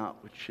that is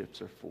not what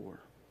ships are for.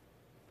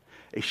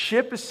 A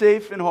ship is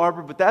safe in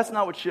harbor, but that's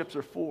not what ships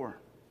are for.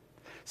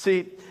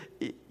 See,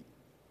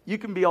 you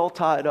can be all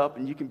tied up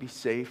and you can be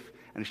safe,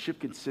 and a ship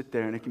can sit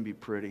there and it can be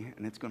pretty,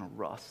 and it's going to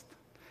rust,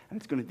 and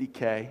it's going to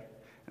decay,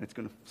 and it's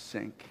going to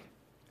sink,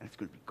 and it's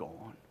going to be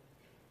gone.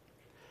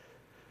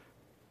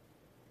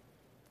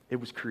 It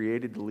was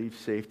created to leave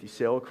safety,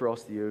 sail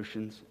across the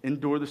oceans,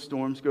 endure the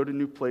storms, go to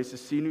new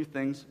places, see new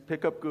things,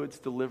 pick up goods,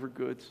 deliver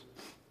goods,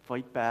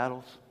 fight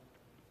battles.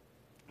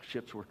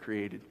 Ships were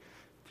created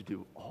to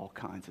do all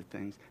kinds of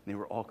things, and they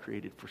were all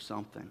created for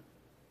something.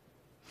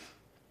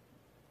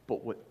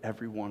 But what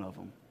every one of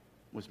them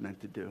was meant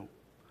to do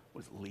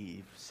was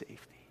leave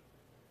safety.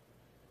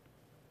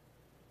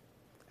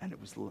 And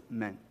it was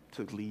meant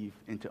to leave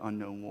into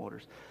unknown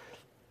waters.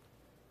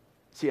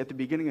 See, at the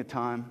beginning of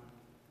time,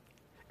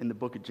 in the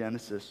book of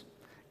Genesis,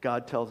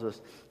 God tells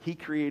us He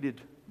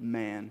created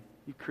man.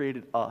 He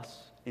created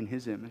us in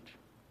His image.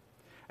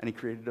 And He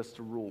created us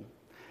to rule.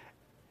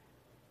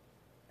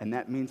 And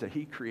that means that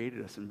He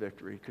created us in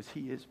victory because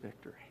He is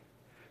victory.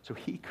 So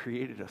He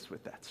created us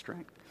with that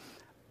strength.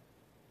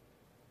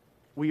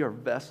 We are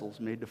vessels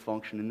made to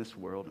function in this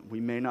world. We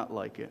may not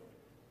like it,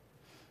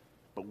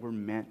 but we're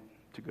meant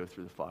to go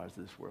through the fires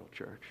of this world,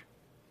 church.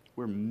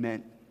 We're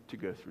meant to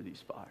go through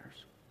these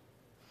fires.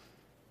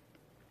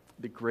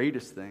 The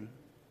greatest thing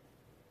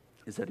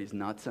is that He's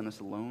not sent us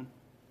alone.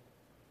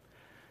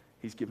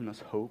 He's given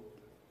us hope.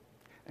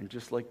 And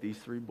just like these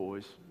three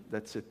boys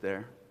that sit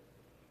there,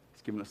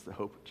 He's given us the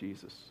hope of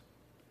Jesus.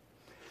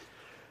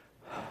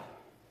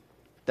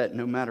 That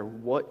no matter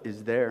what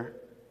is there,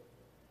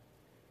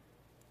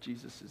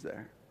 Jesus is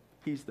there.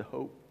 He's the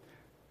hope.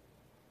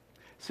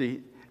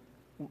 See,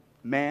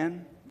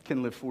 man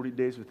can live 40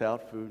 days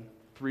without food,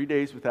 3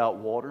 days without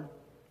water,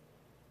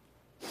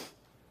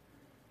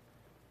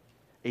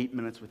 8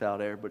 minutes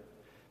without air, but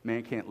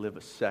man can't live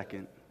a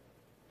second.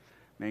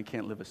 Man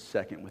can't live a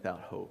second without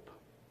hope.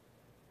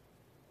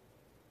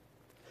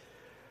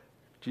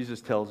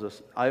 Jesus tells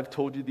us, I have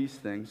told you these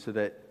things so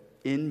that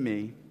in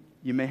me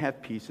you may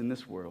have peace in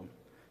this world.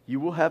 You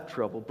will have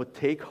trouble, but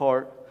take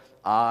heart.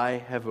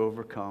 I have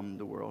overcome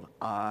the world.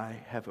 I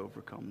have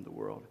overcome the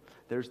world.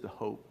 There's the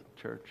hope,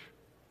 church.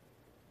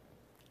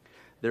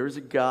 There is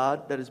a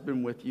God that has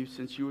been with you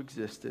since you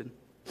existed,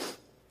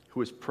 who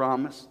has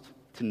promised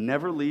to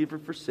never leave or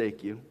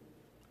forsake you.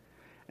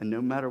 And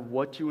no matter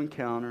what you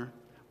encounter,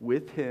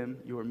 with Him,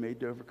 you are made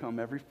to overcome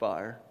every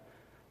fire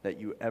that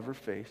you ever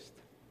faced,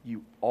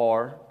 you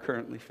are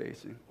currently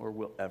facing, or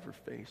will ever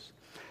face.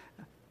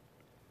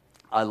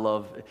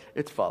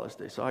 It's Father's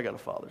Day, so I got a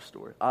father's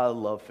story. I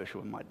love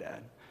fishing with my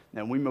dad.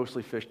 Now, we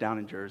mostly fish down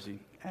in Jersey,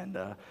 and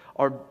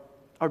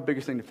our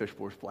biggest thing to fish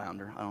for is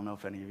flounder. I don't know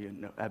if any of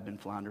you have been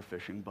flounder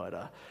fishing,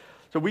 but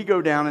so we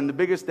go down, and the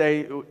biggest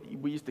day,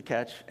 we used to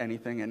catch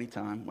anything,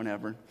 anytime,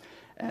 whenever,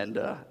 and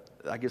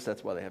I guess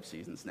that's why they have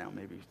seasons now.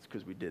 Maybe it's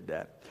because we did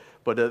that.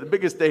 But the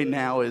biggest day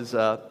now is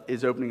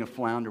opening of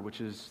flounder, which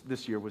is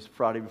this year was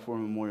Friday before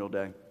Memorial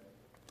Day.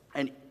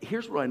 And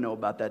here's what I know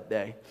about that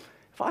day.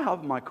 If I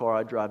hop in my car,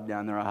 I drive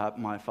down there, I hop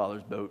in my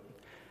father's boat,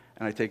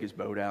 and I take his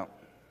boat out.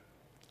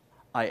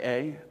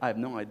 I have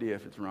no idea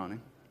if it's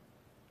running.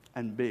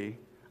 And B,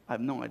 I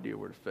have no idea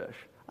where to fish.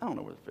 I don't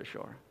know where the fish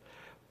are.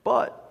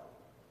 But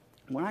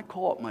when I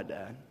call up my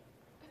dad,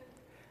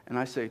 and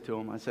I say to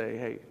him, I say,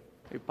 hey,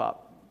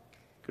 Pop,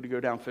 could you go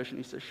down fishing?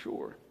 He says,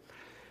 sure.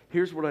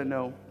 Here's what I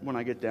know when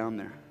I get down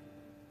there.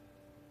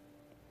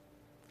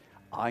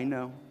 I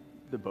know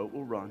the boat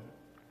will run,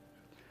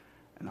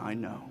 and I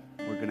know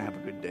we're going to have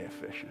a good day of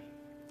fishing.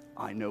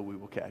 I know we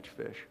will catch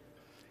fish.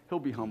 He'll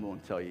be humble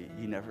and tell you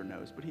he never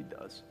knows, but he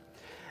does.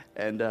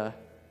 And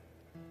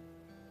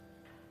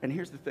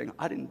here's the thing.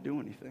 I didn't do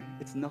anything.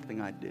 It's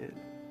nothing I did.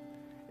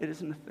 It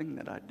isn't a thing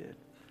that I did.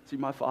 See,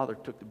 my father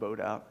took the boat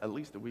out at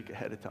least a week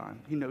ahead of time.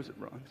 He knows it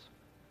runs.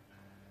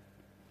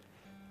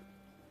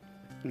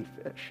 And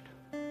he fished.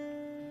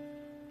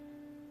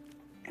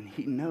 And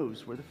he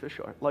knows where the fish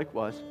are.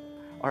 Likewise,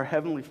 our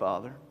Heavenly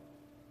Father,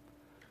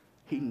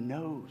 He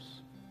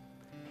knows.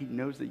 He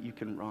knows that you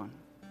can run.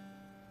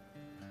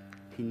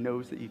 He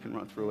knows that you can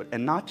run through it.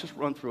 And not just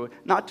run through it,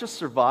 not just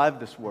survive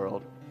this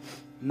world,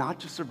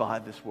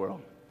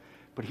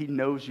 but He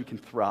knows you can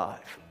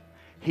thrive.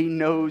 He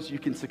knows you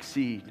can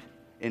succeed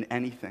in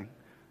anything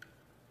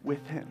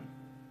with Him.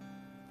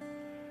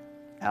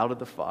 Out of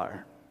the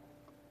fire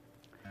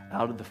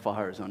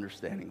is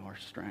understanding our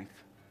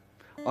strength.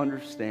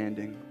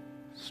 Understanding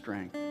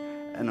strength.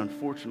 And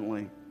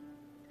unfortunately,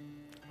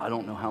 I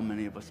don't know how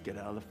many of us get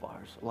out of the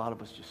fires. A lot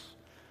of us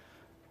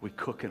we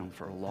cook in them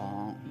for a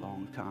long,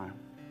 long time.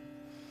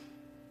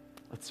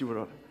 Let's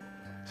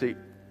see.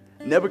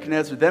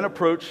 Nebuchadnezzar then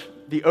approached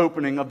the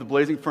opening of the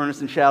blazing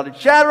furnace and shouted,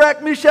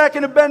 "Shadrach, Meshach,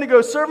 and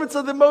Abednego, servants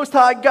of the Most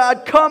High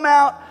God, come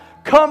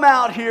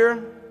out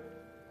here."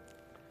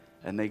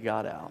 And they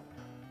got out.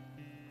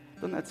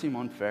 Doesn't that seem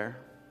unfair?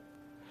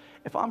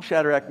 If I'm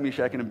Shadrach,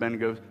 Meshach, and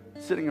Abednego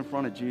sitting in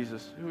front of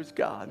Jesus, who is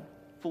God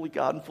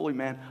and fully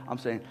man, I'm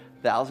saying,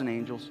 1,000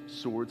 angels,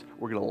 swords,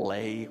 we're going to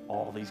lay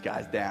all these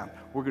guys down.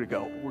 We're going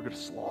to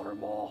slaughter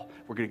them all.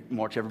 We're going to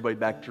march everybody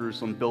back to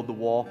Jerusalem, build the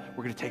wall.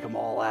 We're going to take them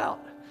all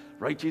out.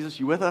 Right, Jesus,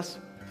 you with us?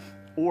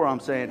 Or I'm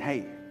saying,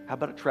 hey, how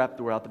about a trap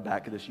door out the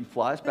back of this? You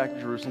fly us back to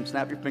Jerusalem,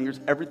 snap your fingers,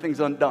 everything's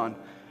undone.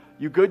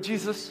 You good,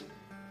 Jesus?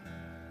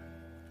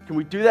 Can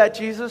we do that,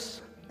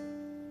 Jesus?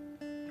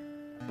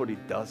 But He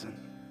doesn't.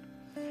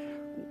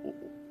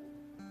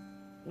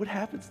 What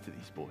happens to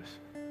these boys?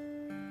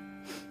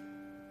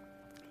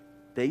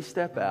 They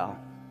step out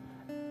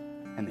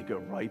and they go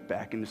right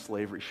back into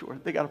slavery. Sure,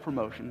 they got a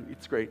promotion.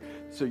 It's great.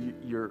 So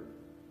you're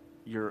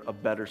a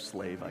better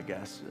slave, I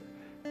guess.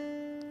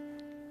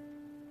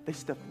 They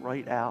step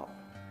right out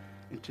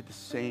into the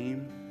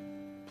same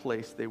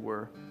place they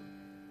were.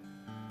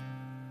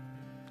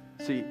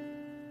 See,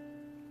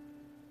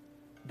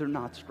 they're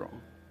not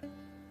strong.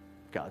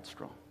 God's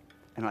strong.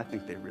 And I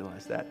think they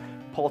realize that.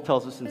 Paul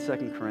tells us in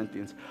 2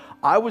 Corinthians,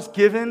 "I was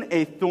given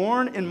a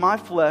thorn in my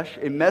flesh,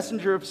 a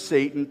messenger of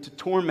Satan to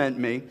torment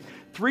me.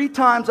 3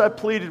 times I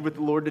pleaded with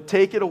the Lord to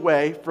take it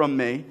away from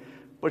me.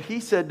 But He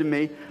said to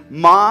me,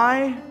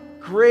 'My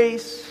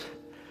grace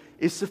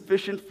is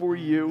sufficient for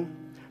you,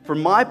 for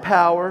my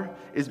power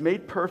is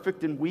made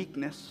perfect in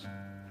weakness.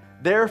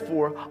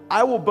 Therefore,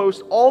 I will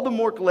boast all the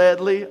more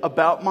gladly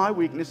about my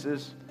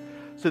weaknesses,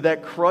 so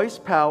that Christ's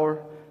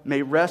power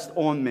may rest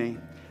on me.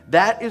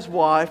 That is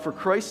why, for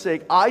Christ's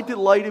sake, I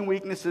delight in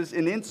weaknesses,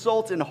 in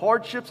insults, in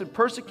hardships, in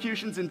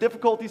persecutions, in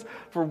difficulties.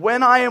 For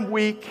when I am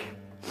weak,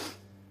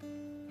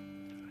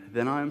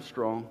 then I am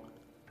strong.'"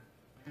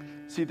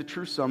 See, the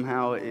truth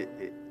somehow,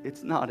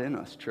 it's not in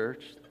us,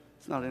 church.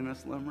 It's not in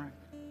us, Limerick.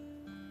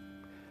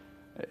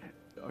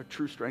 Our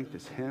true strength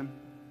is Him.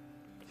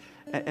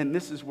 And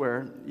this is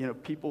where,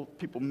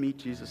 people meet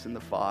Jesus in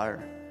the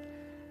fire.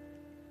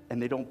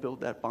 And they don't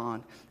build that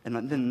bond. And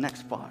then the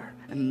next fire,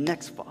 and the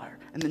next fire,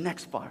 and the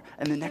next fire,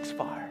 and the next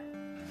fire.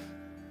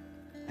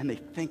 And they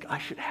think, I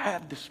should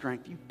have the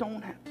strength. You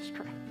don't have the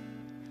strength.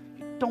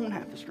 You don't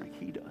have the strength.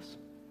 He does.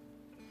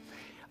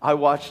 I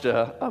watched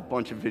a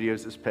bunch of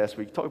videos this past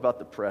week. Talk about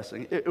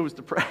depressing. It was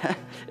depressing.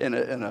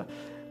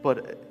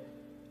 But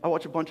I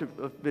watched a bunch of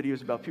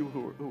videos about people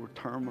who were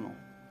terminal.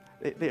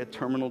 They had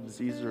terminal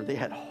diseases, or they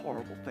had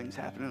horrible things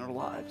happen in their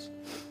lives.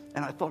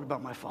 And I thought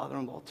about my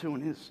father-in-law too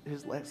in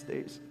his last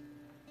days.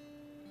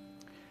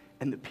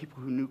 And the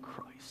people who knew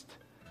Christ.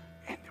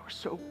 And they were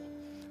so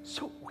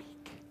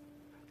weak.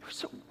 They were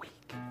so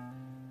weak.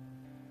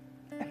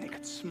 And they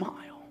could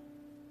smile.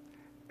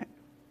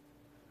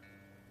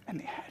 And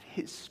they had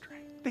His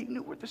strength. They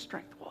knew where the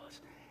strength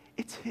was.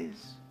 It's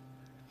His.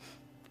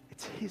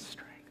 It's His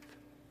strength.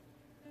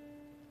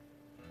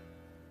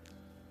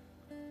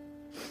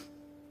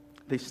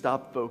 They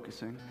stopped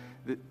focusing.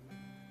 They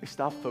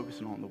stopped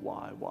focusing on the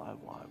why.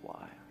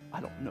 I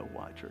don't know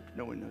why, church.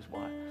 No one knows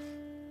why.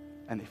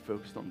 And they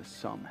focused on the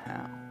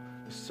somehow.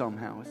 The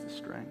somehow is the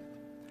strength.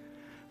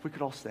 If we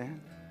could all stand.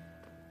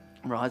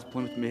 Rise,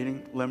 Plymouth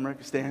meeting.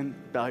 Limerick, stand.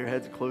 Bow your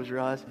heads, close your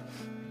eyes.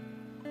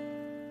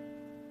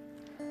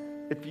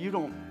 If you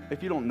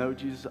don't know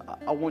Jesus,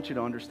 I want you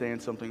to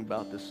understand something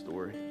about this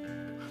story.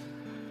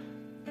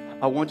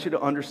 I want you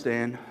to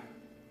understand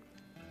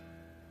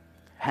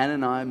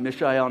Hananiah,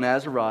 Mishael, and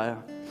Azariah.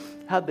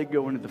 How'd they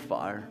go into the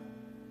fire?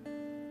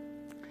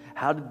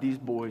 How did these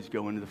boys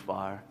go into the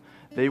fire?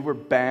 They were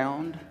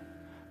bound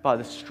by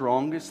the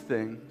strongest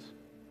things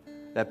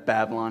that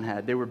Babylon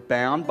had. They were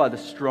bound by the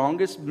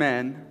strongest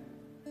men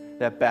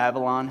that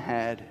Babylon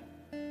had.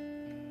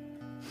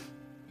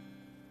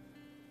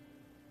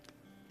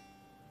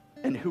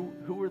 And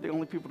who were the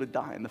only people to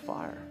die in the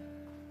fire?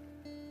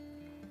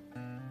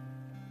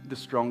 The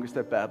strongest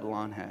that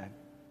Babylon had.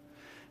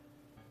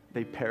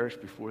 They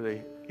perished before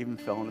they even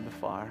fell into the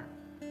fire.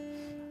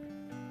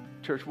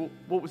 Church,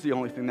 what was the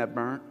only thing that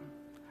burnt?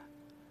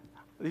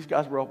 These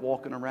guys were up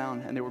walking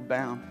around and they were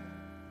bound.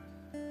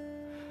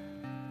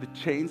 The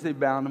chains they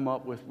bound them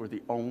up with were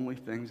the only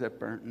things that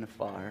burnt in the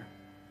fire.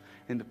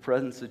 In the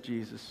presence of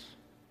Jesus,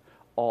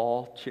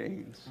 all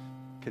chains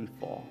can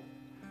fall.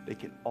 They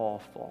can all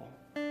fall.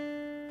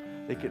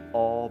 They could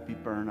all be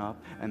burned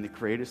up. And the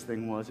greatest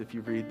thing was, if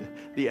you read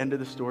the end of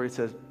the story, it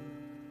says,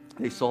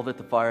 they saw that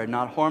the fire had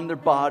not harmed their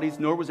bodies,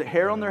 nor was a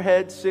hair on their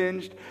head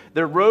singed.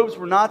 Their robes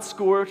were not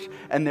scorched,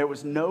 and there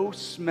was no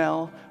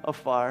smell of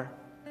fire.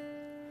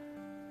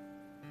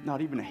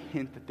 Not even a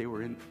hint that they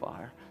were in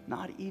fire.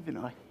 Not even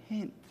a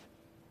hint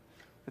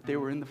that they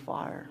were in the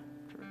fire,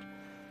 church.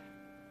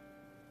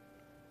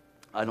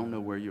 I don't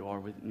know where you are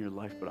in your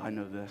life, but I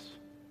know this.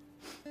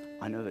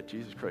 I know that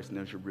Jesus Christ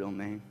knows your real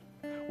name.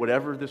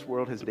 Whatever this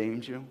world has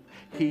named you,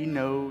 He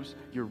knows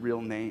your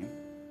real name.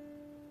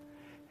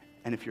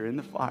 And if you're in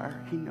the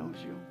fire, He knows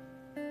you.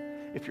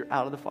 If you're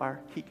out of the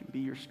fire, He can be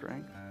your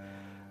strength.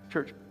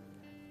 Church,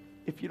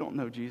 if you don't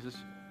know Jesus,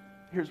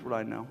 here's what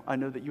I know. I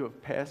know that you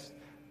have past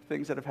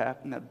things that have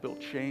happened that have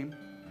built shame.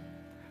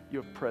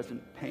 You have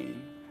present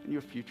pain, and you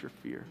have future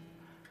fear.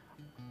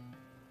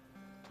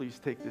 Please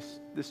take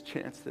this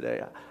chance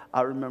today.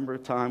 I remember a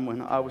time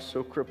when I was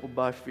so crippled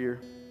by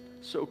fear,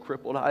 so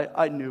crippled.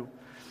 I knew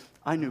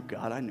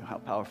God. I knew how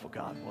powerful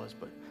God was,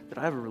 but did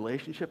I have a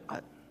relationship?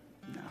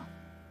 No.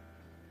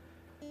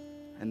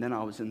 And then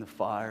I was in the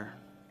fire,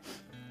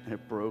 and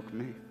it broke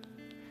me.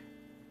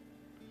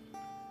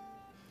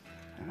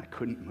 And I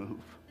couldn't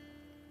move.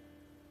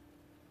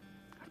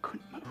 I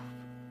couldn't move.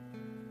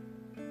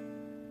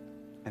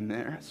 And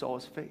there I saw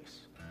His face.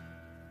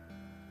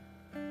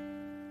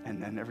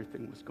 And then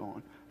everything was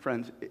gone.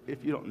 Friends,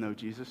 if you don't know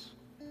Jesus,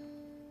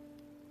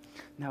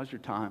 now's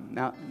your time.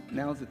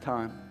 Now's the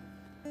time.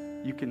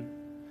 You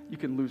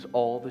can lose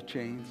all the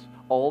chains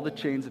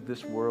of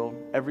this world,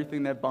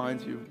 everything that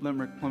binds you.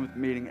 Limerick Plymouth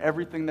Meeting,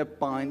 everything that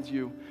binds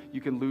you, you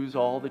can lose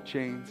all the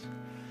chains.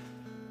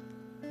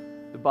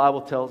 The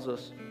Bible tells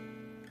us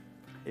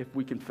if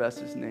we confess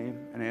His name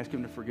and ask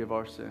Him to forgive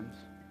our sins,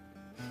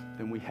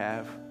 then we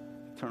have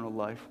eternal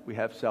life. We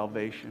have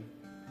salvation.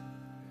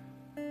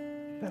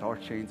 That our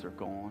chains are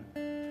gone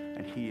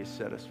and He has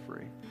set us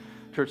free.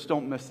 Church,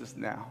 don't miss this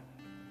now.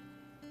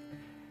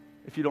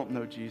 If you don't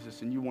know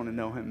Jesus and you want to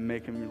know Him and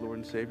make Him your Lord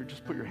and Savior,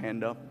 just put your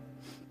hand up.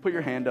 Put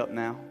your hand up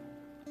now.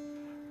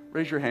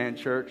 Raise your hand,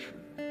 church.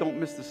 Don't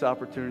miss this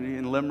opportunity.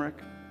 In Limerick,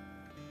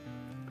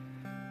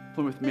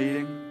 Plymouth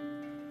Meeting.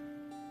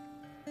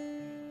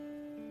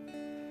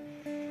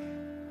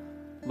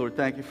 Lord,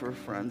 thank you for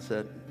friends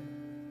that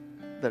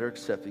are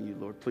accepting you,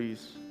 Lord.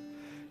 Please,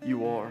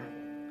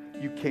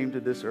 you came to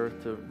this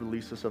earth to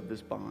release us of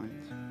this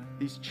bonds.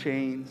 These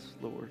chains,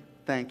 Lord,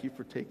 thank you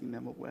for taking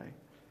them away.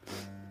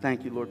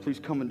 Thank you, Lord. Please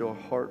come into our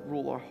heart,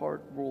 rule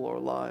our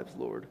lives,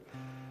 Lord.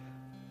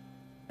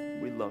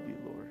 We love you,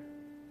 Lord.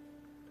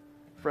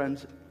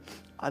 Friends,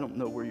 I don't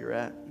know where you're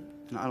at,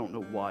 and I don't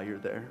know why you're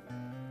there,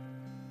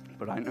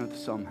 but I know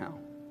somehow.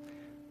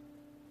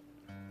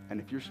 And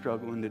if you're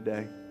struggling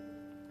today,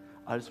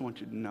 I just want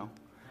you to know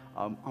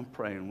I'm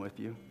praying with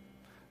you.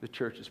 The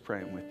church is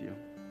praying with you.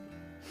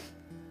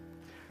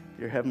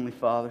 Dear Heavenly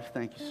Father,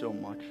 thank you so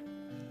much.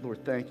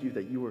 Lord, thank you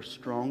that you are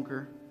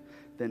stronger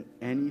than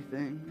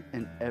anything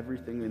and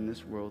everything in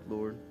this world,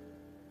 Lord.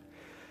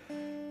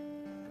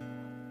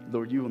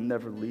 Lord, you will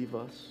never leave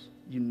us.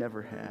 You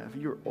never have.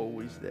 You're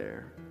always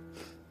there.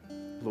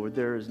 Lord,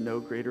 there is no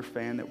greater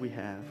fan that we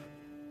have.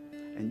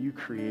 And you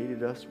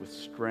created us with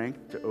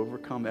strength to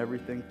overcome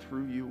everything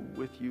through you,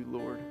 with you,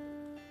 Lord,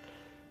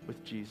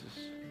 with Jesus.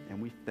 And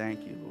we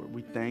thank you, Lord.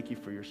 We thank you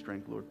for your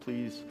strength, Lord.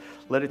 Please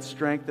let it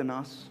strengthen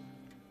us.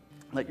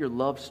 Let your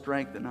love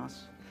strengthen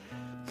us.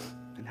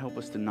 And help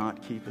us to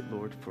not keep it,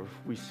 Lord, for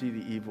we see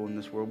the evil in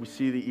this world. We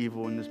see the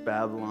evil in this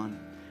Babylon.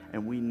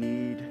 And we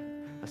need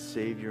a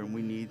Savior, and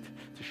we need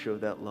to show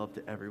that love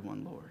to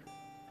everyone, Lord.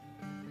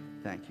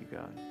 Thank you,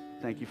 God.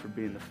 Thank you for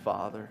being the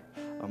Father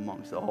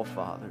amongst all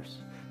fathers,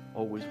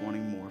 always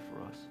wanting more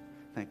for us.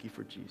 Thank you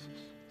for Jesus.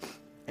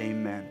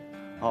 Amen.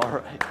 All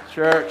right,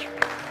 church.